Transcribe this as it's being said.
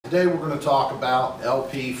Today we're going to talk about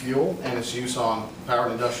LP fuel and its use on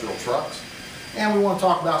powered industrial trucks. And we want to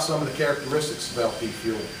talk about some of the characteristics of LP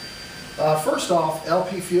fuel. First off,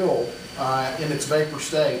 LP fuel in its vapor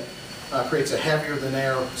state creates a heavier than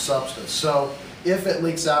air substance. So if it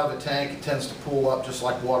leaks out of a tank, it tends to pool up just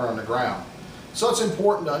like water on the ground. So it's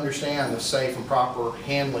important to understand the safe and proper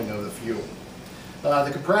handling of the fuel.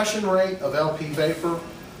 The compression rate of LP vapor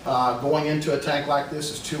going into a tank like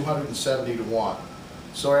this is 270 to 1.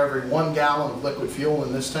 So every 1 gallon of liquid fuel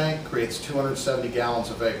in this tank creates 270 gallons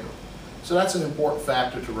of vapor. So that's an important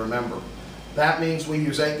factor to remember. That means we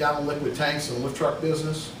use 8-gallon liquid tanks in the lift truck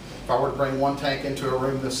business. If I were to bring one tank into a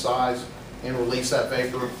room this size and release that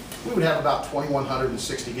vapor, we would have about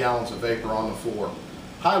 2,160 gallons of vapor on the floor.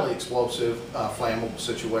 Highly explosive, flammable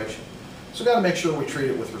situation. So we've got to make sure we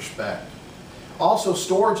treat it with respect. Also,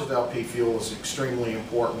 storage of LP fuel is extremely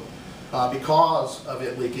important because of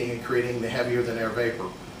it leaking and creating the heavier than air vapor.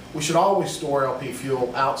 We should always store LP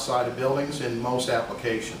fuel outside of buildings in most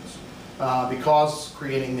applications. Because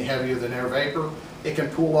creating the heavier than air vapor, it can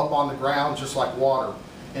pool up on the ground just like water.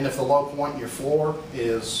 And if the low point in your floor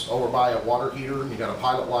is over by a water heater and you got a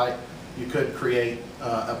pilot light, you could create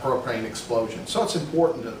a propane explosion. So it's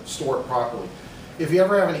important to store it properly. If you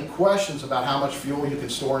ever have any questions about how much fuel you can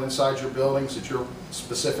store inside your buildings at your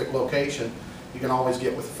specific location, you can always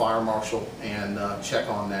get with the fire marshal and check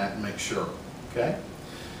on that and make sure. Okay?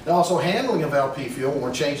 And also, handling of LP fuel when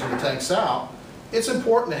we're changing the tanks out, it's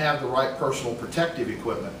important to have the right personal protective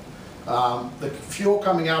equipment. The fuel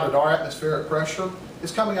coming out at our atmospheric pressure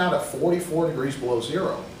is coming out at 44 degrees below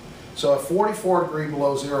zero. So if 44 degree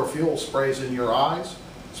below zero fuel sprays in your eyes,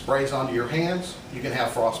 sprays onto your hands, you can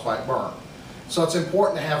have frostbite burn. So it's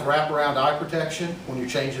important to have wraparound eye protection when you're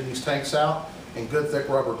changing these tanks out and good thick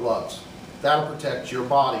rubber gloves. That'll protect your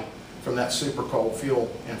body from that super cold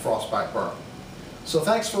fuel and frostbite burn. So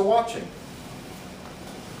thanks for watching.